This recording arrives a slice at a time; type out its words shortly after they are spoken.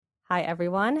Hi,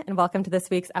 everyone, and welcome to this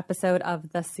week's episode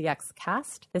of the CX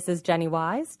Cast. This is Jenny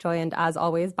Wise, joined as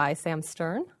always by Sam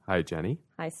Stern. Hi, Jenny.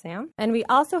 Hi, Sam. And we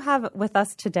also have with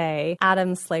us today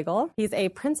Adam Schlegel. He's a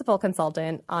principal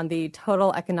consultant on the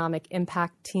Total Economic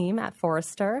Impact team at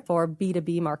Forrester for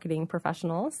B2B marketing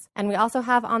professionals. And we also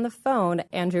have on the phone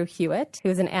Andrew Hewitt,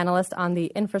 who's an analyst on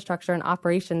the infrastructure and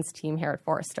operations team here at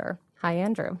Forrester. Hi,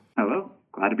 Andrew. Hello.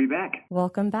 Glad to be back.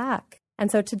 Welcome back. And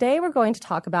so today we're going to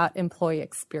talk about employee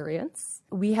experience.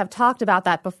 We have talked about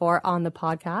that before on the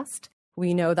podcast.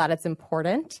 We know that it's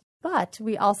important, but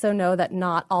we also know that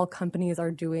not all companies are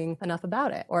doing enough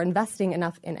about it or investing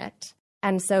enough in it.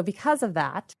 And so because of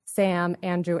that, Sam,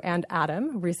 Andrew, and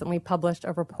Adam recently published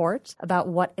a report about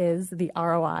what is the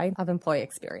ROI of employee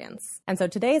experience. And so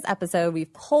today's episode,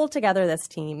 we've pulled together this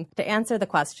team to answer the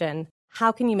question,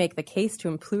 how can you make the case to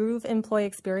improve employee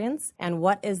experience? And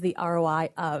what is the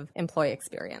ROI of employee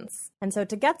experience? And so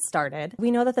to get started,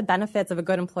 we know that the benefits of a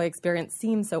good employee experience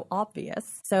seem so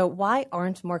obvious. So why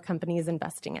aren't more companies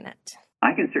investing in it?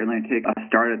 I can certainly take a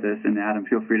start at this, and Adam,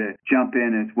 feel free to jump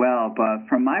in as well. But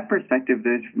from my perspective,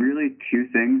 there's really two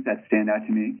things that stand out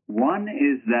to me. One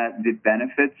is that the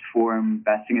benefits for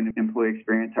investing in the employee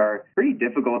experience are pretty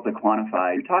difficult to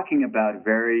quantify. You're talking about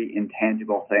very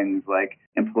intangible things like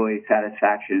employee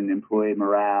satisfaction, employee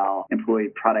morale, employee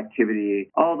productivity.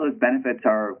 All those benefits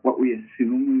are what we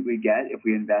assume we would get if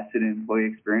we invested in employee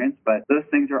experience, but those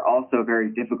things are also very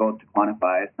difficult to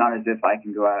quantify. It's not as if I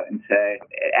can go out and say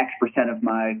X% of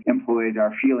my employees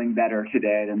are feeling better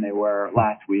today than they were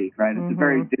last week, right? It's a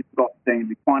very difficult thing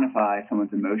to quantify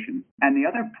someone's emotions. And the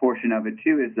other portion of it,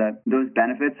 too, is that those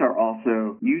benefits are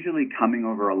also usually coming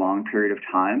over a long period of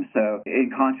time. So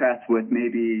in contrast with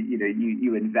maybe,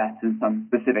 you invest in some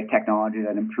specific technology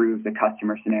that improves the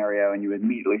customer scenario and you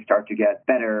immediately start to get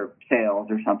better sales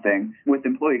or something. With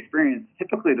employee experience,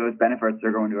 typically those benefits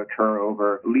are going to occur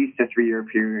over at least a 3-year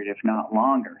period, if not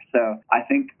longer. So I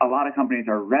think a lot of companies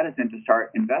are reticent to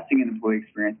start investing in employee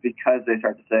experience because they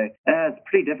start to say, it's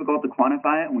pretty difficult to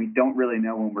quantify it and we don't really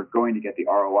know when we're going to get the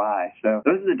ROI. So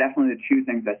those are definitely the two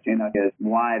things that stand out as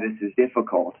why this is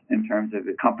difficult in terms of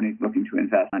companies looking to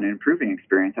invest on an improving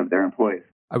experience of their employees.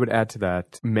 I would add to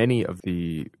that many of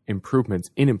the improvements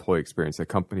in employee experience that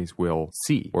companies will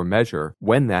see or measure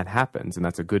when that happens, and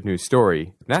that's a good news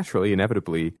story. Naturally,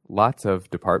 inevitably, lots of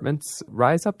departments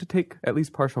rise up to take at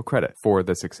least partial credit for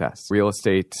the success. Real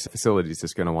estate facilities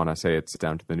is going to want to say it's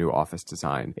down to the new office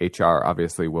design. HR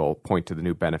obviously will point to the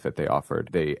new benefit they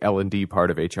offered. The L&D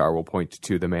part of HR will point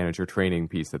to the manager training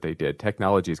piece that they did.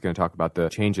 Technology is going to talk about the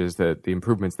changes, the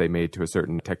improvements they made to a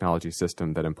certain technology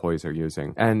system that employees are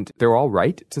using. And they're all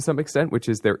right to some extent, which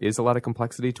is there is a lot of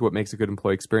complexity to what makes a good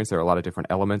employee experience. There are a lot of different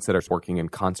elements that are working in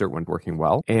concert when working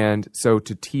well. And so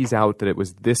to tease out that it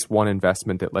was this one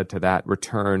investment that led to that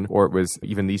return, or it was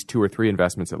even these 2 or 3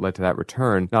 investments that led to that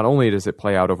return, not only does it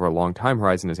play out over a long time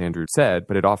horizon, as Andrew said,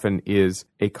 but it often is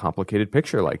a complicated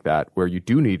picture like that, where you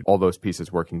do need all those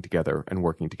pieces working together and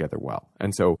working together well.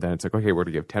 And so then it's like, okay, we're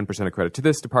going to give 10% of credit to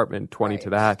this department, 20 to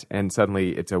that, and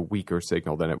suddenly it's a weaker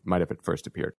signal than it might have at first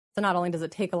appeared. So not only does it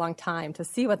take a long time to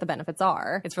see what the benefits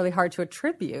are, it's really hard to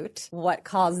attribute what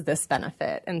caused this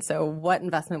benefit. And so what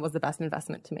investment was the best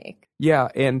investment to make? Yeah,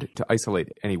 and to isolate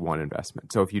any one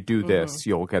investment. So if you do this,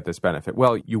 you'll get this benefit.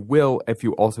 Well, you will if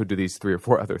you also do these 3 or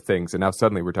 4 other things. And now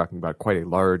suddenly we're talking about quite a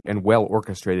large and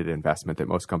well-orchestrated investment that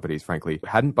most companies, frankly,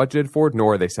 hadn't budgeted for,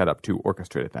 nor are they set up to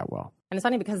orchestrate it that well. And it's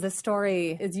funny because this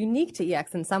story is unique to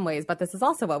EX in some ways, but this is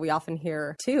also what we often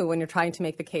hear too when you're trying to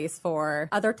make the case for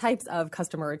other types of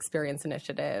customer experience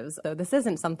initiatives. So this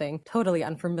isn't something totally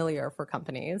unfamiliar for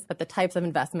companies, but the types of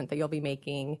investment that you'll be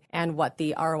making and what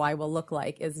the ROI will look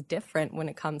like is different when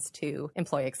it comes to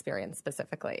employee experience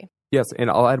specifically. Yes, and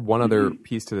I'll add one other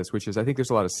piece to this, which is I think there's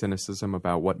a lot of cynicism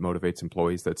about what motivates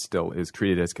employees that still is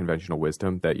treated as conventional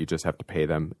wisdom, that you just have to pay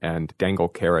them and dangle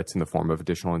carrots in the form of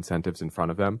additional incentives in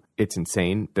front of them. It's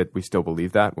insane that we still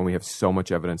believe that when we have so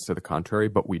much evidence to the contrary,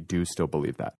 but we do still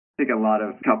believe that. I think a lot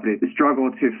of companies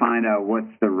struggle to find out what's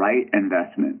the right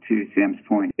investment, to Sam's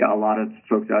point. A lot of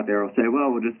folks out there will say,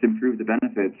 well, we'll just improve the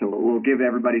benefits. So we'll give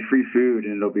everybody free food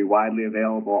and it'll be widely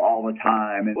available all the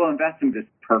time. And we'll invest in this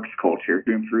perks culture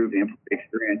to improve the employee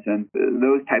experience. And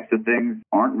those types of things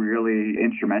aren't really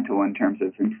instrumental in terms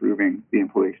of improving the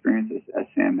employee experience, as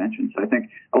Sam mentioned. So I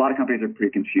think a lot of companies are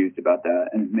pretty confused about that,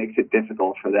 and it makes it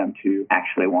difficult for them to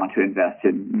actually want to invest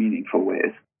in meaningful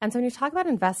ways. And so when you talk about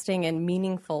investing in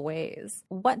meaningful ways,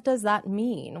 what does that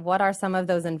mean? What are some of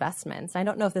those investments? I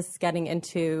don't know if this is getting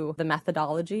into the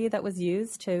methodology that was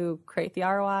used to create the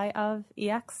ROI of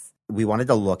EX. we wanted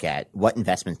to look at what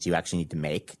investments do you actually need to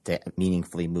make to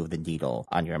meaningfully move the needle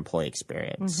on your employee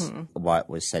experience. What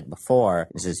was said before,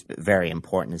 this is very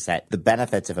important, is that the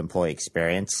benefits of employee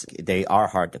experience, they are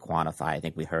hard to quantify. I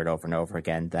think we heard over and over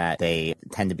again that they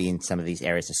tend to be in some of these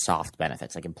areas of soft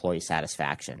benefits, like employee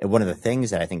satisfaction. And one of the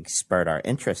things that I think spurred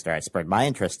my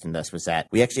interest in this was that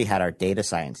we actually had our data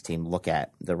science team look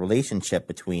at the relationship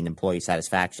between employee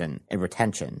satisfaction and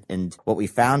retention. And what we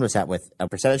found was that with a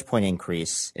percentage point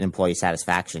increase in employee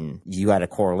satisfaction, you had a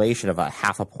correlation of a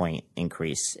 0.5 point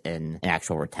increase in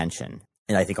actual retention.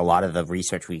 And I think a lot of the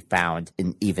research we found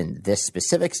in even this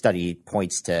specific study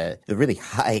points to the really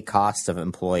high costs of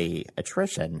employee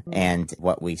attrition and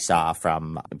what we saw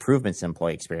from improvements in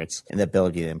employee experience and the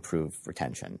ability to improve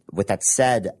retention. With that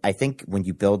said, I think when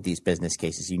you build these business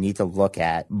cases, you need to look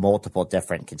at multiple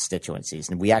different constituencies.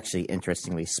 And we actually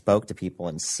interestingly spoke to people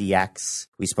in CX.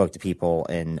 We spoke to people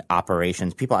in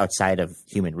operations, people outside of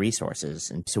human resources.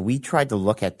 And so we tried to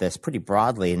look at this pretty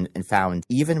broadly and found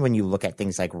even when you look at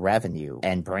things like revenue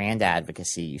and brand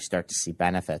advocacy, you start to see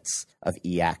benefits of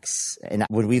EX. And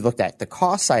when we looked at the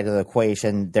cost side of the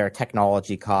equation, there are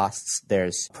technology costs,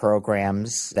 there's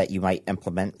programs that you might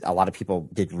implement. A lot of people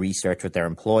did research with their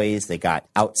employees. They got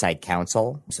outside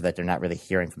counsel so that they're not really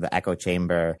hearing from the echo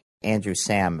chamber. Andrew,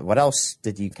 Sam, what else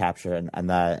did you capture on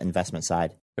the investment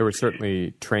side? There were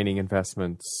certainly training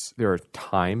investments. There are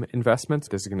time investments.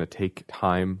 This is going to take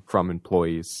time from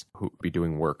employees who would be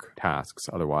doing work tasks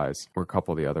otherwise, or a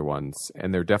couple of the other ones.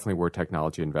 And there definitely were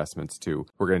technology investments too.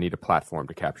 We're going to need a platform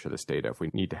to capture this data if we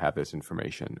need to have this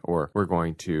information, or we're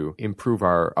going to improve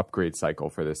our upgrade cycle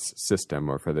for this system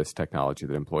or for this technology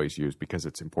that employees use because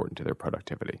it's important to their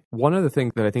productivity. One other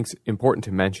thing that I think is important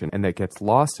to mention and that gets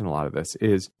lost in a lot of this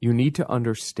is you need to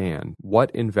understand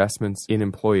what investments in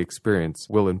employee experience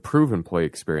will improve employee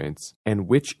experience and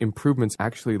which improvements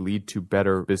actually lead to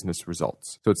better business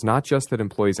results. So it's not just that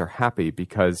employees are happy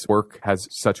because work has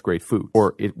such great food,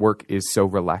 or work is so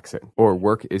relaxing, or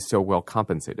work is so well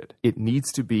compensated. It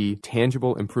needs to be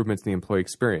tangible improvements in the employee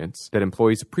experience that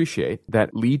employees appreciate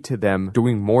that lead to them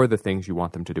doing more of the things you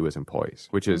want them to do as employees,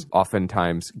 which is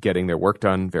oftentimes getting their work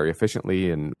done very efficiently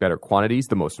in better quantities,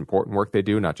 the most important work they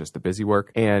do, not just the busy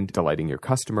work, and delighting your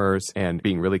customers and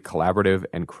being really collaborative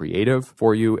and creative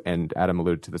for you. And Adam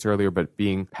alluded to this earlier, but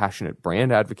being passionate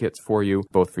brand advocates for you,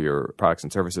 both for your products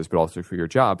and services, but also for your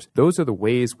jobs. Those are the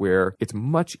ways where it's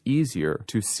much easier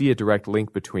to see a direct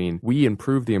link between we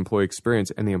improved the employee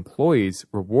experience and the employees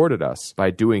rewarded us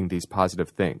by doing these positive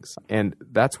things. And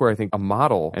that's where I think a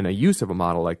model and a use of a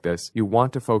model like this, you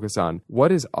want to focus on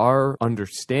what is our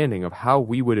understanding of how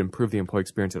we would improve the employee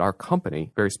experience at our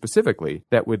company, very specifically,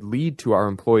 that would lead to our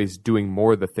employees doing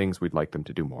more of the things we'd like them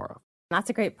to do more of. That's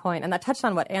a great point. And that touched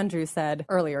on what Andrew said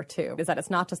earlier, too, is that it's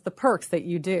not just the perks that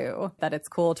you do, that it's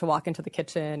cool to walk into the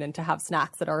kitchen and to have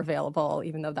snacks that are available,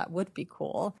 even though that would be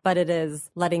cool. But it is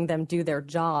letting them do their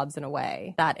jobs in a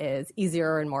way that is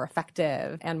easier and more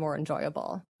effective and more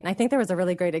enjoyable. And I think there was a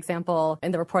really great example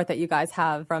in the report that you guys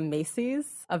have from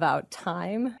Macy's about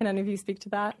time. Can any of you speak to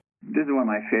that? This is one of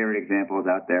my favorite examples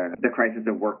out there, the crisis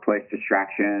of workplace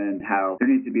distraction and how there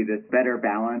needs to be this better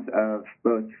balance of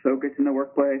both focus in the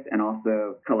workplace and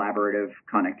also collaborative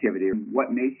connectivity.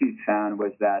 What Macy's found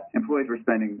was that employees were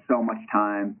spending so much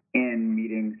time in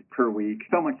meetings per week,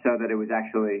 so much so that it was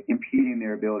actually impeding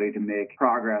their ability to make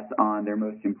progress on their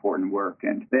most important work.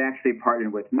 And they actually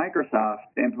partnered with Microsoft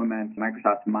to implement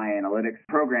Microsoft's My Analytics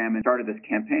program and started this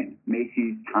campaign,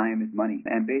 Macy's Time is Money.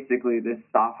 And basically this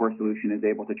software solution is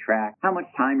able to track how much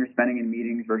time you're spending in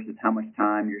meetings versus how much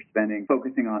time you're spending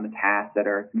focusing on the tasks that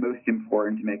are most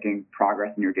important to making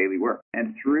progress in your daily work.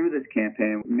 And through this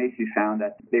campaign, Macy's found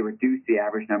that they reduced the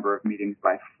average number of meetings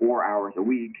by 4 hours a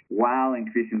week while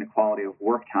increasing the quality of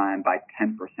work time by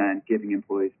 10%, giving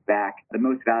employees back the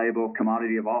most valuable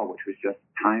commodity of all, which was just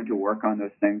time to work on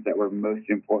those things that were most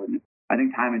important. I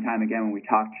think time and time again, when we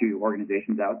talk to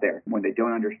organizations out there, when they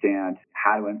don't understand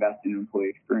how to invest in employee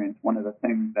experience, one of the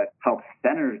things that helps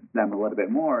center them a little bit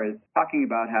more is talking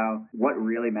about how what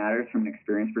really matters from an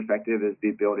experience perspective is the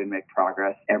ability to make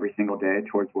progress every single day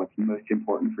towards what's most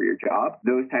important for your job.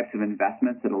 Those types of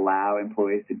investments that allow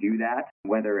employees to do that,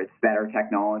 whether it's better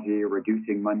technology or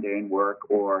reducing mundane work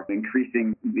or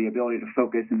increasing the ability to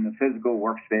focus in the physical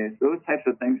workspace, those types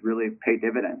of things really pay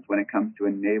dividends when it comes to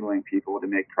enabling people to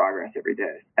make progress every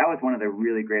day. That was one of the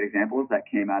really great examples that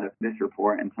came out of this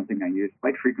report and something I use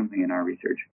quite frequently in our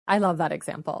research. I love that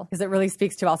example because it really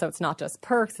speaks to also it's not just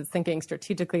perks, it's thinking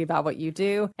strategically about what you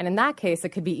do. And in that case, it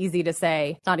could be easy to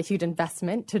say it's not a huge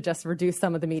investment to just reduce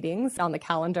some of the meetings on the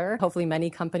calendar. Hopefully many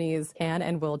companies can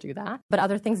and will do that. But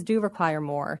other things do require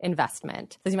more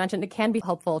investment. As you mentioned, it can be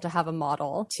helpful to have a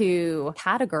model to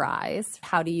categorize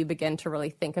how do you begin to really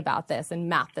think about this and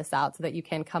map this out so that you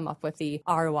can come up with the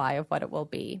ROI of what it will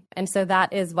be. And so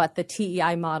that is what the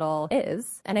TEI model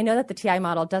is. And I know that the TEI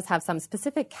model does have some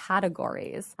specific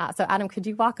categories. So Adam, could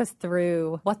you walk us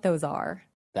through what those are?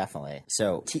 Definitely.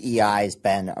 So TEI has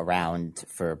been around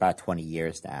for about 20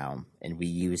 years now, and we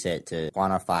use it to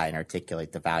quantify and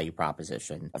articulate the value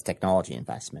proposition of technology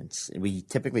investments. We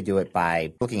typically do it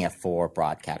by looking at 4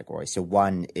 broad categories. So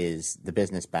one is the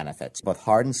business benefits, both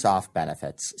hard and soft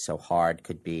benefits. So hard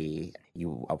could be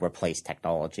you replace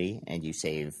technology and you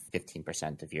save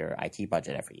 15% of your IT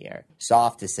budget every year.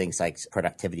 Soft is things like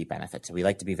productivity benefits. We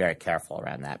like to be very careful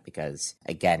around that because,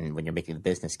 again, when you're making the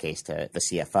business case to the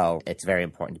CFO, it's very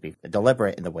important to be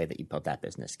deliberate in the way that you build that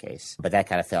business case. But that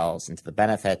kind of falls into the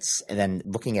benefits. And then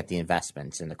looking at the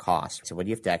investments and the cost. So what do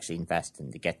you have to actually invest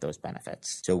in to get those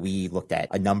benefits? So we looked at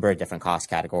a number of different cost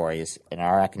categories in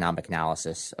our economic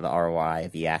analysis of the ROI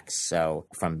of EX. So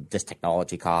from just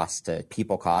technology cost to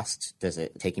people cost, does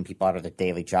it taking people out of their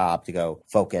daily job to go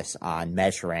focus on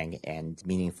measuring and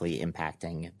meaningfully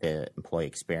impacting the employee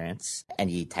experience?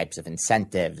 Any types of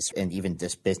incentives and even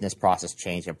just business process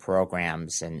change and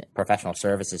programs and professional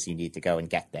services you need to go and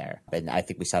get there. And I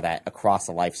think we saw that across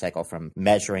the life cycle from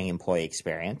measuring employee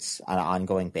experience on an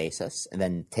ongoing basis and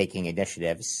then taking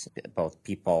initiatives, both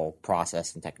people,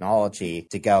 process, and technology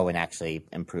to go and actually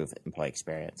improve employee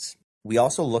experience. We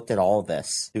also looked at all of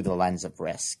this through the lens of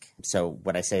risk. So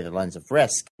when I say the lens of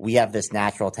risk, we have this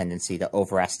natural tendency to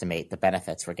overestimate the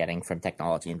benefits we're getting from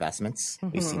technology investments. Mm-hmm.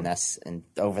 We've seen this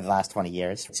over the last 20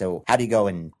 years. So how do you go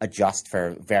and adjust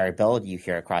for variability you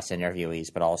hear across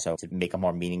interviewees, but also to make a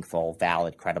more meaningful,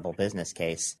 valid, credible business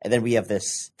case? And then we have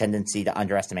this tendency to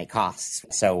underestimate costs.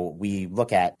 So we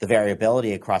look at the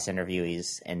variability across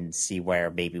interviewees and see where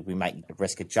maybe we might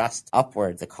risk adjust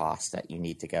upward the cost that you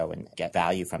need to go and get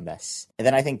value from this. And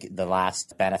then I think the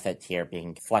last benefit here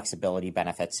being flexibility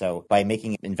benefits. So by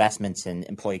making investments in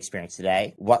employee experience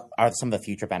today, what are some of the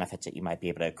future benefits that you might be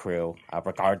able to accrue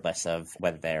regardless of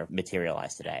whether they're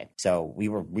materialized today? So we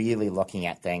were really looking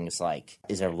at things like,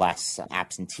 is there less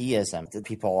absenteeism? Do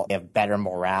people have better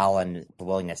morale and the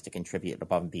willingness to contribute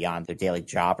above and beyond their daily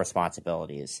job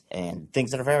responsibilities? And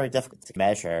things that are very difficult to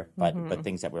measure, but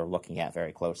things that we're looking at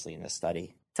very closely in this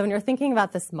study. So when you're thinking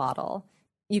about this model,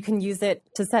 you can use it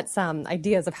to set some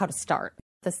ideas of how to start.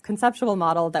 This conceptual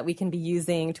model that we can be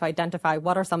using to identify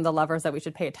what are some of the levers that we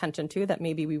should pay attention to that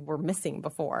maybe we were missing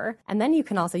before. And then you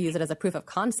can also use it as a proof of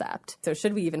concept. So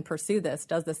should we even pursue this?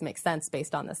 Does this make sense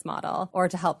based on this model? Or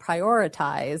to help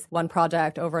prioritize one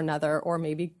project over another, or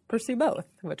maybe pursue both,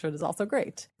 which is also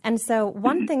great. And so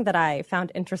one thing that I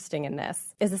found interesting in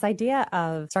this is this idea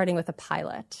of starting with a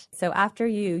pilot. So after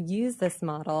you use this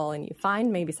model and you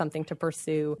find maybe something to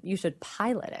pursue, you should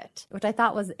pilot it, which I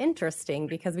thought was interesting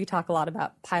because we talk a lot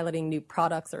about piloting new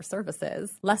products or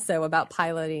services, less so about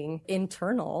piloting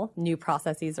internal new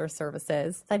processes or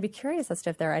services. So I'd be curious as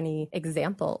to if there are any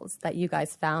examples that you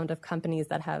guys found of companies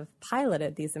that have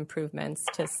piloted these improvements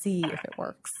to see if it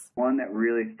works. One that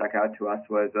really stuck out to us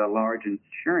was a large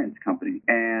insurance company,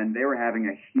 and they were having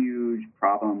a huge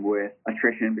problem with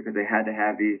attrition because they had to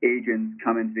have these agents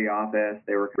come into the office.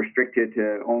 They were restricted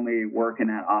to only work in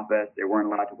that office. They weren't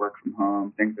allowed to work from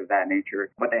home, things of that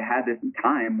nature. But they had this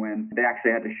time when they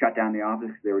actually had to shut down the office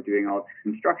because they were doing all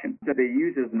this construction. So they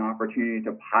used it as an opportunity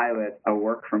to pilot a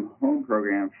work from home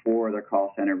program for their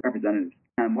call center representatives.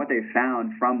 And what they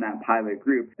found from that pilot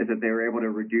group is that they were able to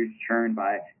reduce churn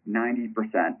by 90%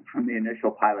 from the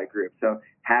initial pilot group. So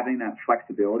having that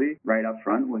flexibility right up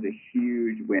front was a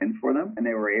huge win for them. And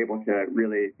they were able to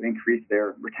really increase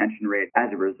their retention rate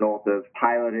as a result of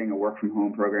piloting a work from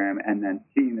home program and then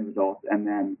seeing the results and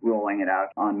then rolling it out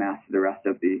en masse to the rest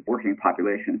of the working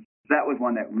population. That was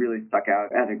one that really stuck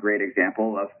out as a great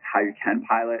example of how you can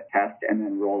pilot, test, and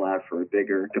then roll out for a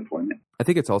bigger deployment. I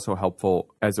think it's also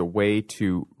helpful as a way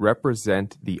to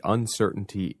represent the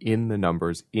uncertainty in the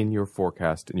numbers in your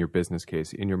forecast, in your business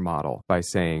case, in your model by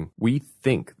saying, we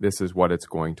think this is what it's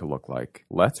going to look like.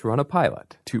 Let's run a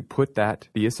pilot to put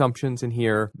the assumptions in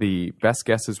here, the best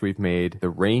guesses we've made, the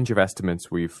range of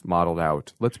estimates we've modeled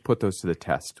out. Let's put those to the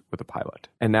test with a pilot.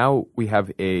 And now we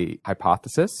have a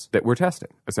hypothesis that we're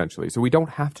testing, essentially. So we don't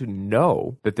have to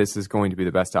know that this is going to be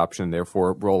the best option,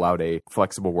 therefore roll out a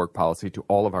flexible work policy to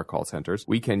all of our call centers. founders,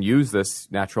 we can use this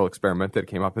natural experiment that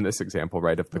came up in this example,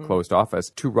 right, of the closed office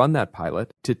to run that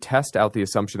pilot, to test out the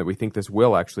assumption that we think this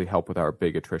will actually help with our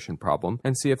big attrition problem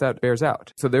and see if that bears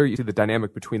out. So there you see the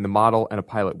dynamic between the model and a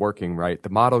pilot working, right? The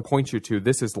model points you to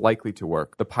this is likely to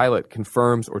work. The pilot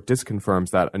confirms or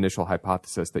disconfirms that initial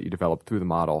hypothesis that you developed through the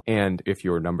model. And if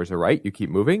your numbers are right, you keep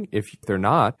moving. If they're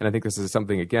not, and I think this is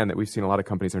something, again, that we've seen a lot of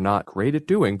companies are not great at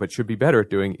doing, but should be better at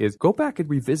doing, is go back and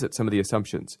revisit some of the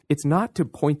assumptions. It's not to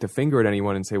point the finger at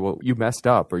anyone and say, well, you messed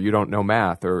up, or you don't know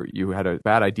math, or you had a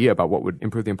bad idea about what would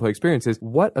improve the employee experience. Is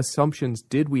what assumptions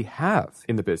did we have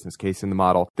in the business case in the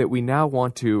model that we now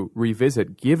want to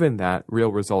revisit, given that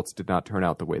real results did not turn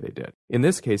out the way they did? In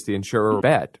this case, the insurer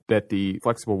bet that the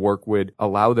flexible work would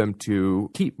allow them to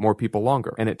keep more people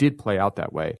longer, and it did play out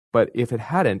that way. But if it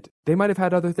hadn't, they might have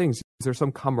had other things. Is there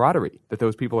some camaraderie that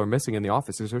those people are missing in the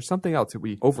office? Is there something else that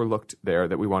we overlooked there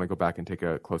that we want to go back and take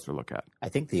a closer look at? I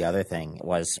think the other thing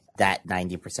was that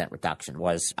 90% reduction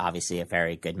was obviously a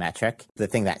very good metric. The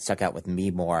thing that stuck out with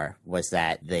me more was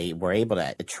that they were able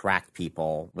to attract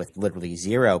people with literally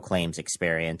zero claims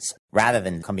experience. Rather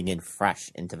than coming in fresh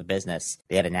into the business,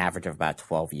 they had an average of about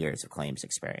 12 years of claims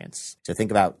experience. So think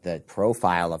about the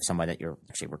profile of someone that you're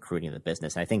actually recruiting in the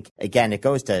business. And I think, again, it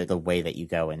goes to the way that you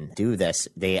go and do this.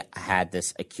 They had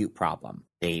this acute problem.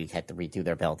 They had to redo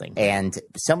their building. And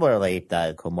similarly,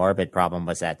 the comorbid problem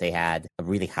was that they had a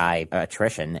really high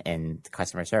attrition in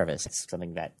customer service. It's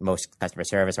something that most customer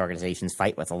service organizations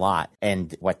fight with a lot.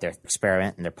 And what their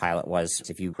experiment and their pilot was,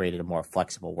 if you created a more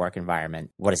flexible work environment,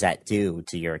 what does that do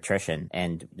to your attrition?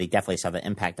 And they definitely saw the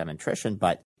impact on attrition,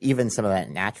 but even some of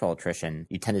that natural attrition,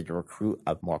 you tended to recruit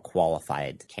a more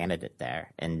qualified candidate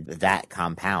there. And that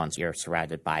compounds. You're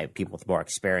surrounded by people with more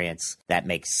experience. That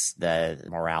makes the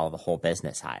morale of the whole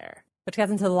business higher. Which gets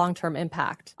into the long-term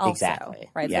impact also, exactly.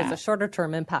 Right? Yeah. So there's a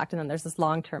shorter-term impact, and then there's this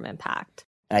long-term impact.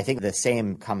 And I think the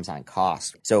same comes on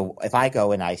cost. So if I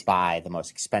go and I buy the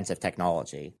most expensive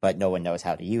technology, but no one knows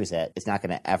how to use it, it's not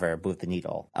going to ever move the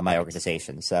needle on my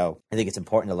organization. So I think it's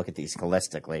important to look at these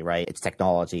holistically, right? It's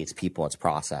technology, it's people, it's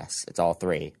process. It's all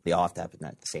three. They all have to happen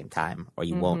at the same time, or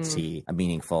you won't see a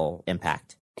meaningful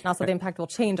impact. And also the impact will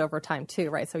change over time too,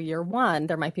 right? So year one,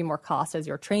 there might be more cost as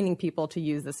you're training people to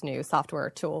use this new software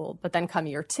tool. But then come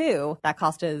year two, that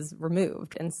cost is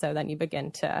removed. And so then you begin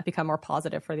to become more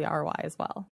positive for the ROI as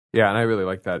well. Yeah, and I really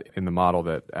like that in the model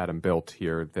that Adam built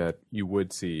here, that you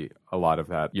would see a lot of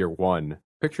that year one.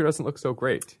 Picture doesn't look so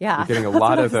great. Yeah. You're getting a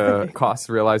lot of the costs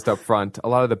realized up front. A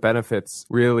lot of the benefits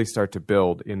really start to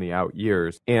build in the out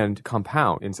years and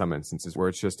compound in some instances where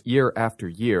it's just year after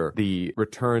year, the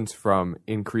returns from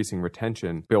increasing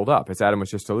retention build up, as Adam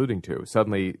was just alluding to.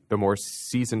 Suddenly, the more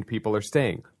seasoned people are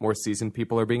staying, more seasoned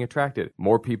people are being attracted,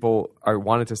 more people are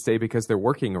wanted to stay because they're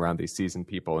working around these seasoned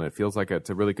people, and it feels like it's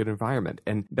a really good environment.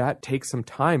 And that takes some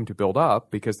time to build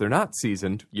up because they're not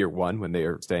seasoned year one when they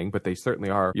are staying, but they certainly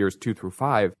are years 2 through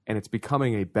 5. And it's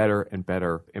becoming a better and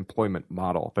better employment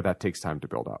model, but that takes time to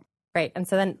build up. Great. And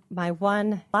so then my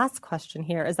one last question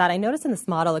here is that I noticed in this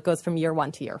model, it goes from year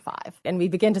 1 to year 5. And we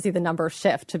begin to see the numbers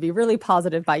shift to be really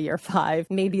positive by year 5,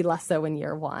 maybe less so in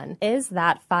year 1. Is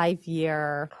that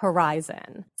 5-year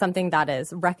horizon something that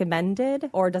is recommended,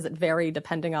 or does it vary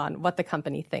depending on what the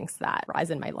company thinks that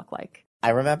horizon might look like? I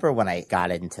remember when I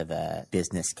got into the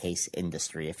business case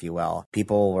industry, if you will,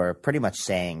 people were pretty much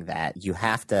saying that you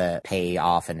have to pay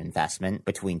off an investment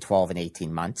between 12 and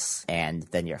 18 months, and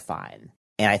then you're fine.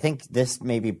 And I think this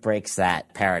maybe breaks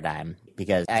that paradigm,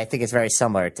 because I think it's very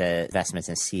similar to investments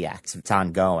in CX. It's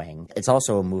ongoing. It's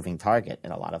also a moving target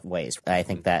in a lot of ways. I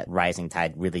think that rising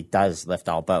tide really does lift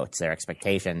all boats. Their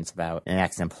expectations about the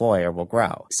next employer will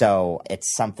grow. So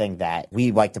it's something that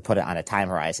we like to put it on a time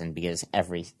horizon, because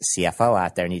every CFO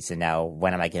out there needs to know,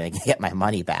 when am I going to get my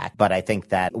money back? But I think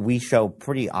that we show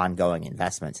pretty ongoing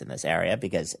investments in this area,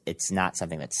 because it's not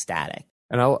something that's static.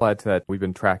 And I'll add to that, we've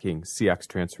been tracking CX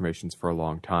transformations for a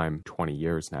long time, 20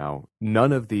 years now.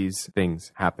 None of these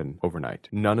things happen overnight.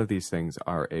 None of these things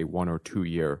are a 1 or 2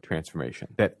 year transformation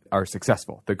that are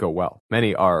successful, that go well.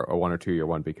 Many are a 1 or 2 year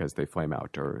one because they flame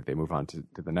out or they move on to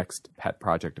the next pet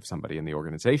project of somebody in the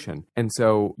organization. And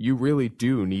so you really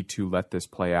do need to let this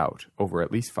play out over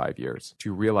at least 5 years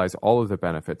to realize all of the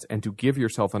benefits and to give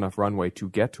yourself enough runway to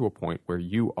get to a point where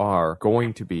you are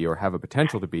going to be, or have a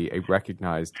potential to be, a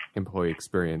recognized employee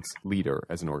experience leader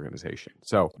as an organization.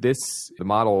 So the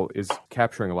model is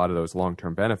capturing a lot of those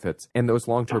long-term benefits, and those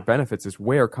long-term benefits is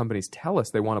where companies tell us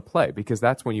they want to play, because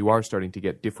that's when you are starting to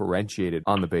get differentiated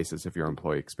on the basis of your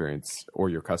employee experience or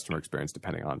your customer experience,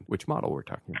 depending on which model we're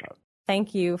talking about.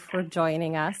 Thank you for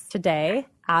joining us today,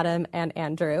 Adam and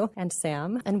Andrew and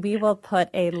Sam. And we will put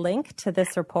a link to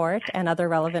this report and other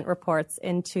relevant reports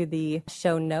into the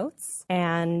show notes.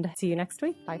 And see you next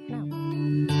week. Bye for now.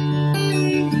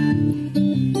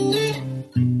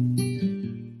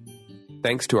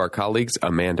 Thanks to our colleagues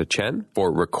Amanda Chen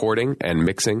for recording and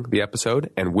mixing the episode,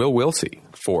 and Will Wilsey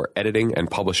for editing and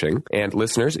publishing. And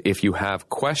listeners, if you have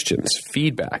questions,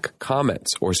 feedback,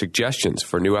 comments, or suggestions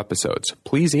for new episodes,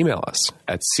 please email us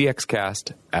at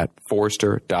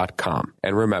cxcast@forrester.com.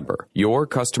 And remember, your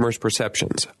customers'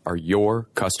 perceptions are your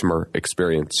customer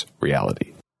experience reality.